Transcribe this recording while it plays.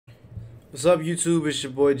What's up, YouTube? It's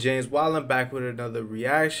your boy jameswildin back with another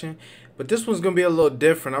reaction, but this one's gonna be a little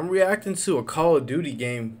different. I'm reacting to a Call of Duty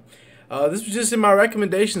game. This was just in my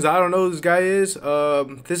recommendations. I don't know who this guy is.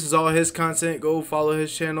 This is all his content. Go follow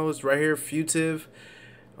his channel. It's right here, Futive.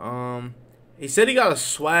 He said he got a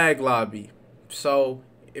swag lobby. So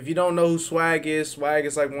if you don't know who Swagg is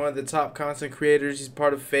like one of the top content creators. He's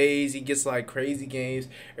part of FaZe. He gets like crazy games.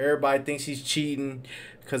 Everybody thinks he's cheating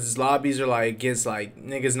because his lobbies are like against like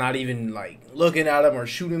niggas not even like looking at him or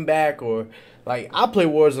shooting back, or like I play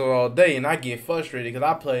Warzone all day and I get frustrated because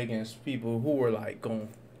I play against people who are like going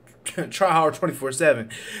try hard 24/7.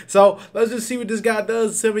 So let's just see what this guy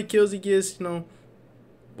does. See how many kills he gets, you know.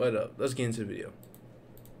 But let's get into the video.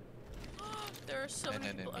 There are so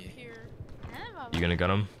many people up here. You gonna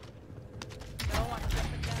gun him? No, I'm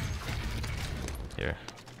jumping down. Here.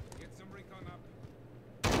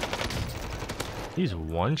 He's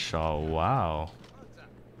one shot. Wow.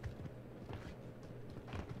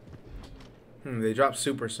 They drop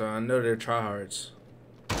super, so I know they're tryhards.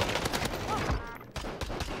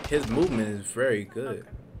 His movement is very good.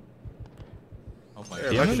 Oh my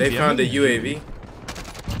God. They found a UAV.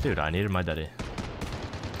 Dude, I needed my daddy.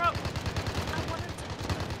 Bro, I wanted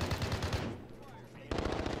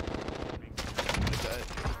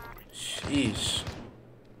Sheesh.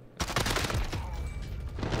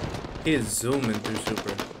 He is zooming through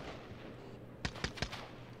super.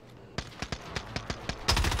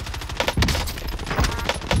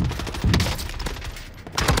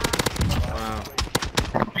 Wow.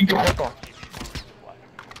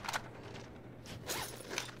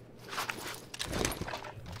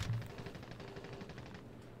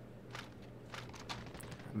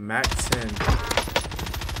 Mac 10.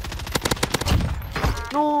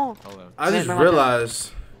 No. I just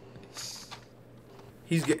realized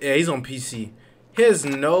he's on PC. He has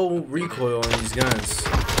no recoil on these guns.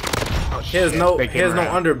 He has no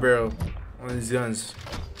underbarrel on these guns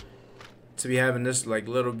to be having this like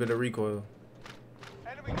little bit of recoil.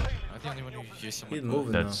 I'm the only one who hears someone. He's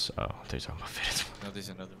moving. That's oh, they're talking about fit. No, there's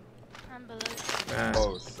another one. I'm below.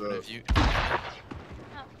 Oh, If you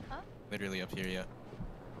literally up here, yeah.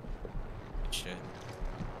 Shit.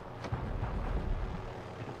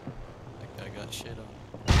 That guy got shit on.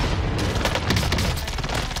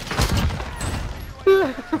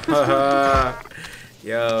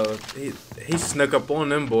 Yo, he snuck up on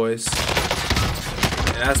them boys.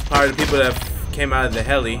 And that's part of the people that came out of the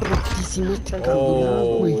heli.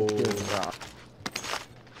 Oh.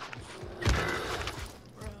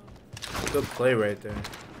 Good play right there.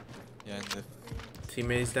 Yeah, and the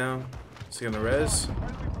Teammates down. Is he gonna res?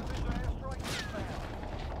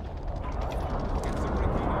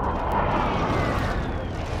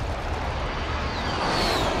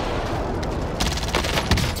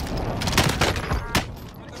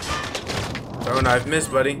 Throw knife miss,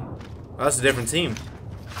 buddy. Oh, that's a different team.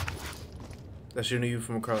 That's shooting you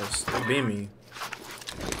from across. They beam me.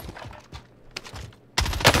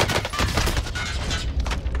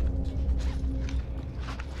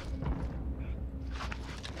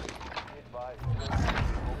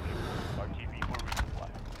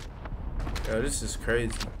 Yo, this is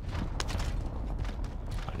crazy.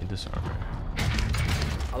 I need this armor.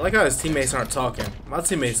 I like how his teammates aren't talking. My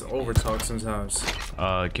teammates over talk sometimes.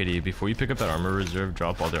 Kitty, before you pick up that armor reserve,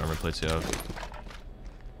 drop all the armor plates you have.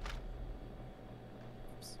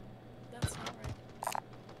 That's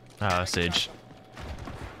not right. Sage.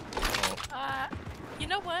 You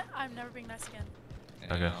know what? I'm never being nice again.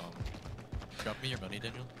 Okay. Drop me your money,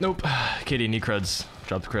 Daniel. Nope. Kitty, need creds.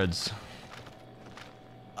 Drop the creds.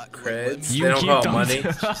 Creds? You They don't keep call it them. money.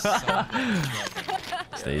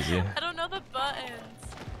 Stay easy. I don't know the buttons.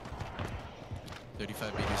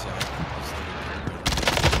 35 meters out.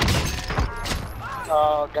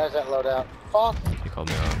 Oh, guys that loadout. Fuck. He called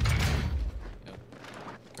me out. Yep.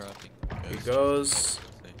 Dropping. He goes.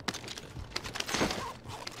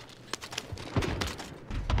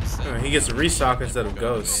 Oh, he gets a restock instead of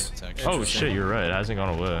ghosts. Oh shit, you're right. It hasn't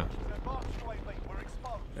gone away.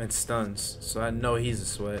 And stuns. So I know he's a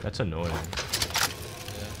sweat. That's annoying. Yeah.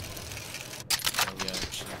 Oh yeah,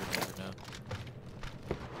 actually remember now.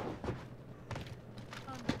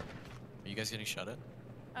 Are you guys getting shot at?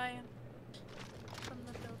 I am. From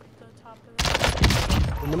the top of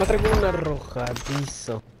the... No me traigo una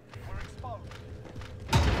arrojadizo.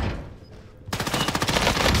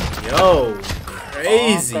 Yo,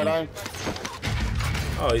 crazy. Oh,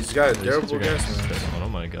 Oh, he's got a durable gas mask. Oh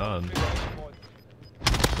my god.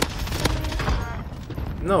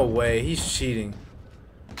 No way, he's cheating.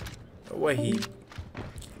 No way he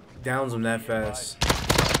downs him that fast.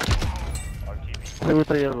 Me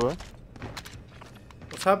gusta algo,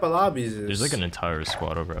 type of lobby is this? There's like an entire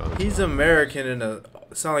squad over out. He's American in a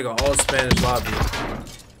sound like an all Spanish lobby.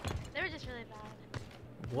 They were just really bad.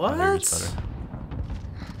 What?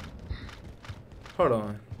 Hold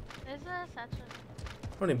on. There's a satchel.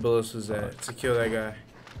 How many bullets was that to kill that guy?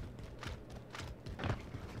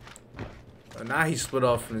 But now he split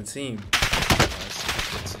off from the team.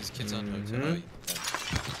 His kids on hotel.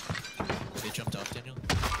 They jumped off, Daniel.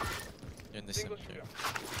 They're in the cemetery.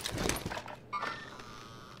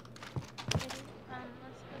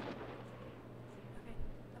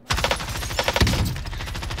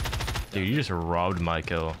 Dude, you just robbed my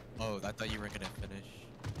kill. Oh, I thought you were gonna finish.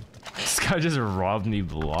 This guy just robbed me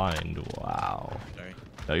blind. Wow. Sorry.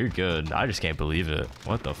 No, you're good. I just can't believe it.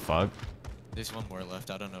 What the fuck? There's one more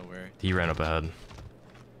left. I don't know where. He ran up ahead.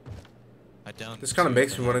 I downed. This kind of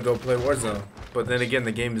makes me want to go play Warzone, but then again,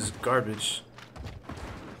 the game is garbage.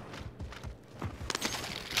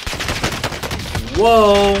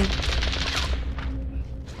 Whoa!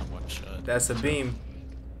 One shot. That's a beam.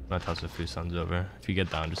 I'm gonna toss a few suns over. If you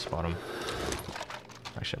get down, just spot him.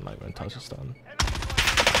 Actually, I'm not gonna toss a stun.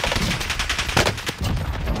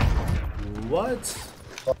 What?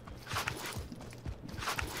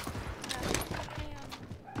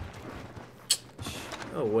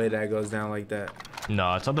 No way that goes down like that.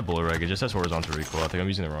 No, it's not the bullet reg. It just has horizontal recoil. I think I'm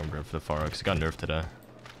using the wrong grip for the far X. It got nerfed today.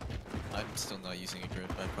 I'm still not using a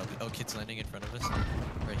grip. I probably. Oh, kids landing in front of us.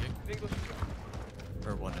 Right here.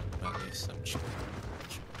 Or one of them at least. I'm sure.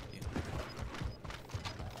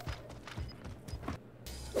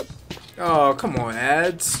 Oh, come on,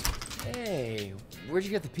 ads. Hey, where'd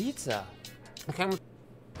you get the pizza? It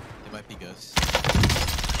might be ghosts.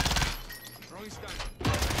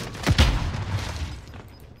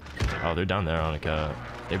 Oh, they're down there on a cat.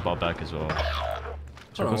 They bought back as well. Hold on,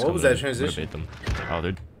 Circle's what was coming that in. I'm gonna transition? bait them. Oh,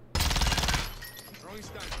 they're.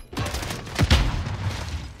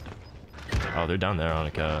 Oh, they're down there on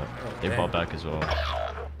a cat. They damn. bought back as well.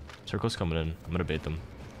 Circle's coming in. I'm gonna bait them.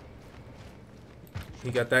 He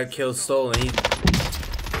got that kill stolen. He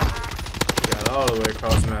got all the way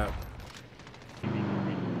across map.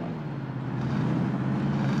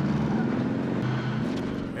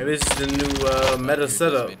 Maybe this is the new meta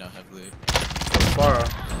setup. May not have loot. Far.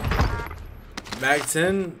 Mag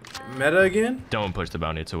 10 meta again? Don't push the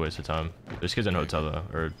bounty. It's a waste of time. There's kids in hotel though,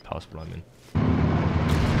 or hospital. I mean.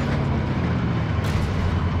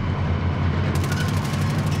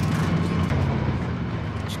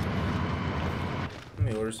 Let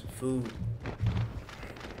me order some food.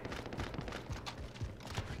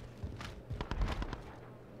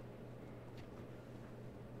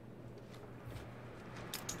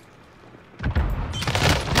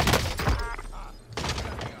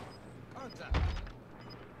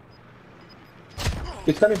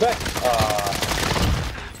 He's coming back.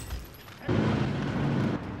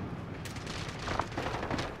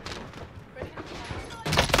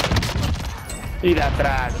 Y de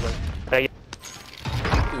atrás, güey.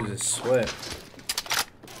 Dude, it's sweat.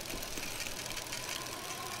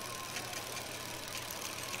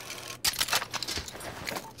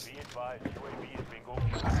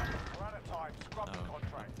 Oh,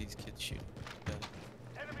 these kids shoot.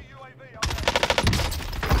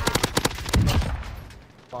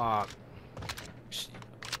 Fuck. Actually,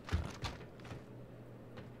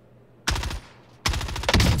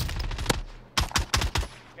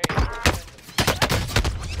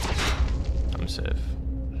 I'm safe.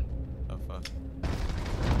 oh fuck.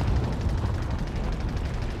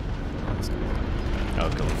 I'll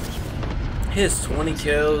kill him. He has 20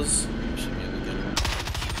 kills, Should be able to get him.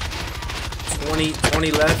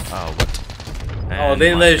 20 left. Oh, what? Oh, And they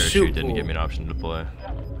didn't my let it parachute shoot. Didn't give Ooh. me an option to deploy.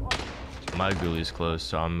 My ghoulies close,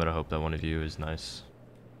 so I'm gonna hope that one of you is nice.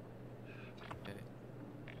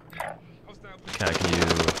 Cat, can you?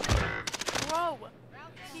 Whoa!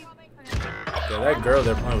 Yeah, that girl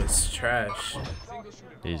they're playing with is trash.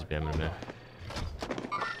 He's bamming me.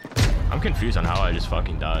 I'm confused on how I just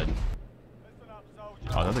fucking died.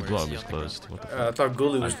 Oh, another Where is glove he is on the ground? closed. What the fuck? I thought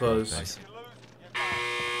Ghoulie was closed. Nice.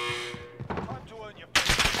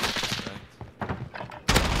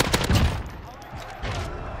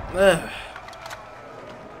 Ugh.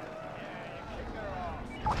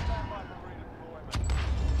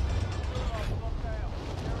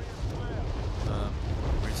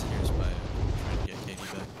 Where's the nearest bio? Trying to get Katie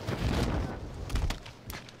back.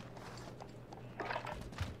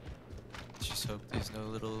 Just hope there's no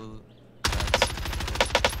little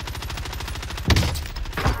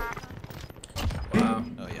Wow.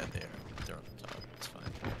 oh yeah, they're on the top. It's fine.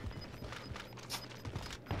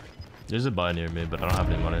 There's a buy near me, but I don't have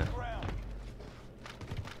any money.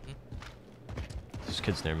 There's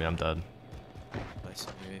kids near me. I'm dead. Nice.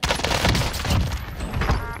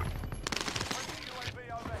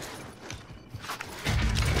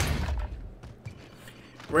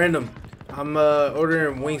 Random. I'm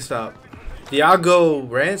ordering Wingstop. Do y'all go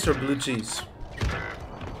ranch or blue cheese?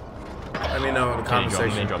 Let me know in the comment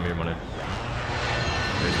section. Drop me your money. Right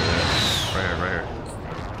here, right here.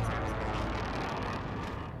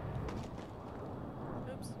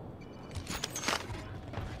 Oops.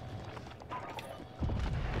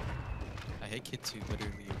 I hate kids who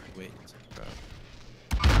literally wait, bro.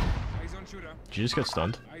 Did you just get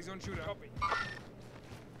stunned?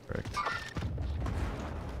 Correct.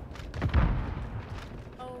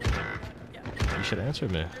 Oh, yeah. You should answer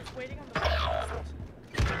me. Just waiting on the bus.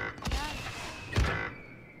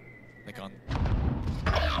 Like on.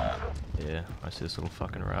 Yeah, I see this little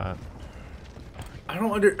fucking rat. I don't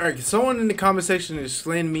Alright, someone in the comment section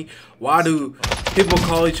explain to me why do people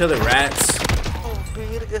call each other rats?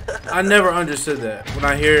 I never understood that when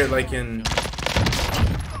I hear it like in.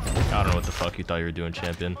 I don't know what the fuck you thought you were doing,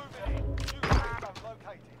 champion.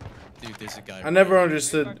 Dude, there's a guy. I never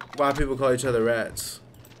understood why people call each other rats.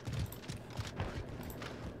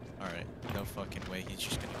 Alright, no fucking way. He's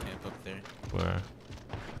just gonna camp up there. Where?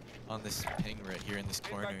 On this ping right here in this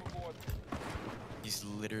corner. He's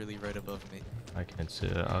literally right above me. I can't see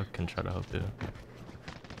it. I can try to help you. Oh,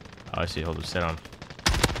 I see. Hold up. Sit down.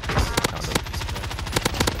 Found him.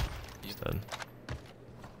 He's dead.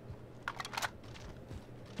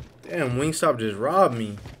 Damn, Wingstop just robbed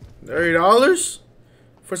me. $30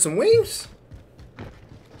 for some wings?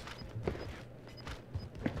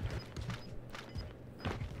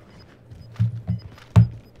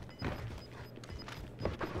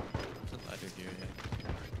 There's a ladder here,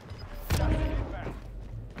 yeah.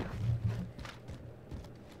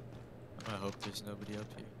 I hope there's nobody up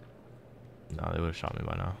here. No, they would have shot me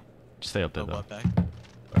by now. Just stay up there, Oh, though. what back?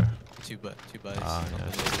 Where? Two buys. Ah,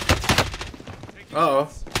 yeah. Uh-oh.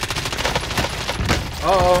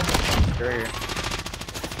 Uh-oh. Right here.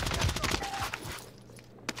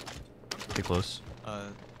 Get close.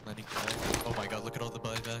 Landing fire. Oh my god, look at all the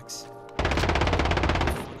buybacks.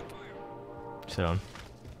 Sit down.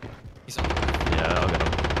 He's on. Yeah, I'll get him.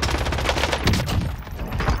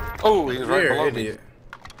 Oh, he's right You're below an me. idiot.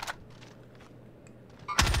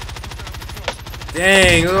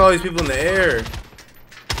 Dang, look at all these people in the air.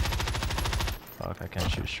 Fuck, I can't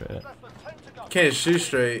shoot straight. Can't shoot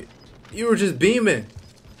straight. You were just beaming.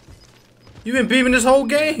 You've been beaming this whole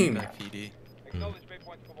game. Back PD. One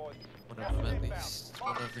of them at least.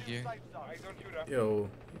 One over here. Yo,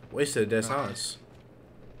 wasted dead silence.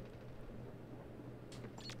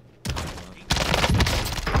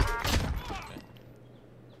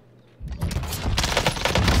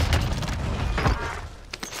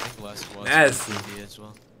 Nasty. PD as well.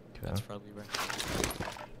 Okay. That's probably right.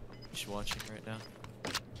 Just watching right now.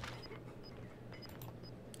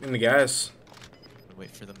 In the gas.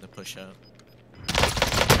 Wait for them to push out.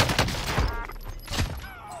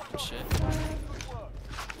 Shit.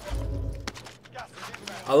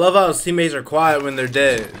 I love how his teammates are quiet when they're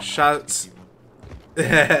dead. Shots.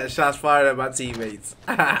 Shots fired at my teammates.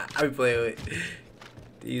 I be playing with.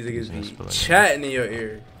 These niggas be chatting in your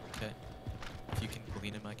ear. Okay. If you can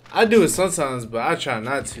clean him, I can. I do it sometimes, but I try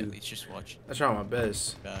not At to. least just watch I try my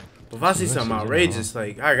best. back. But if I see something outrageous,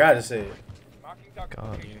 like, I gotta say it.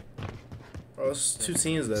 God. Here. Bro, it's two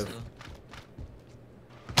teams left. Still.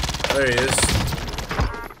 There he is.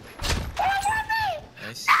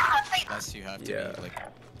 Nice. Unless you have to Yeah. be like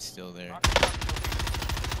still there.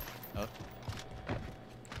 Oh,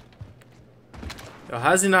 Yo,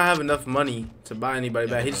 how does he not have enough money to buy anybody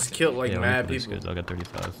back? He just killed like Yeah, mad please, people. good. I got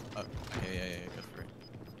 35. oh, yeah, go for it.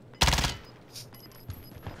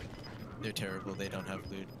 They're terrible. They don't have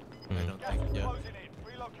loot. I Mhm. don't think. Yeah.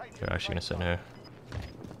 You're actually gonna sit in here.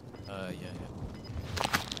 Yeah.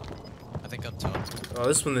 I think up top. Oh,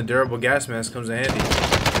 this is when the durable gas mask comes in handy.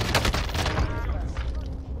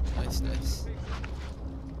 Nice.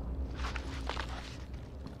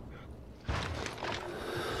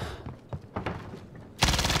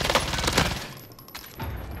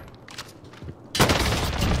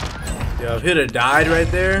 Yo, if he'd have died right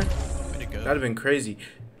there, Way to go. that'd have been crazy.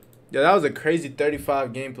 Yo, that was a crazy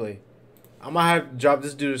 35 gameplay. I'm gonna have to drop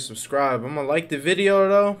this dude to subscribe. I'm gonna like the video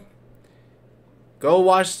though. Go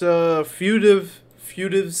watch the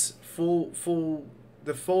Futives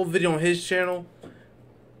full video on his channel.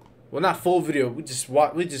 Well, not full video. We just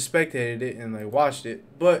spectated it and like watched it.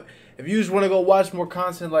 But if you just want to go watch more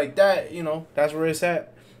content like that, you know, that's where it's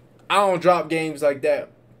at. I don't drop games like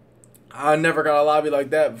that. I never got a lobby like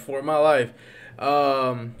that before in my life.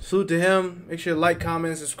 Salute to him. Make sure to like,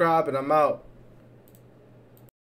 comment, and subscribe, and I'm out.